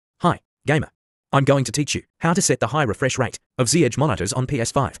Gamer, I'm going to teach you how to set the high refresh rate of Z Edge monitors on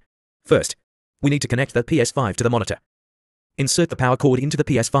PS5. First, we need to connect the PS5 to the monitor. Insert the power cord into the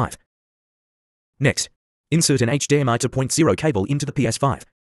PS5. Next, insert an HDMI 2.0 cable into the PS5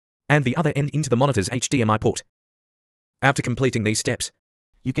 and the other end into the monitor's HDMI port. After completing these steps,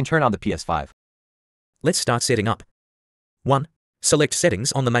 You can turn on the PS5. let's start setting up. 1. Select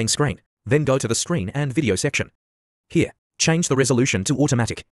Settings on the main screen, then go to the Screen and Video section. Here, change the resolution to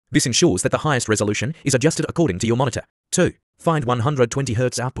automatic. This ensures that the highest resolution is adjusted according to your monitor. 2. Find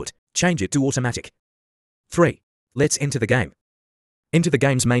 120Hz output. Change it to automatic. 3. Let's enter the game. Enter the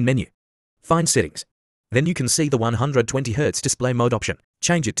game's main menu. Find Settings. Then you can see the 120Hz display mode option.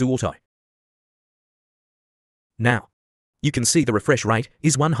 Change it to auto. Now, you can see the refresh rate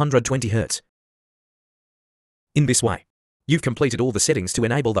is 120Hz. In this way, you've completed all the settings to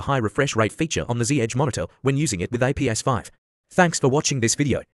enable the high refresh rate feature on the Z Edge monitor when using it with a PS5. Thanks for watching this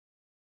video.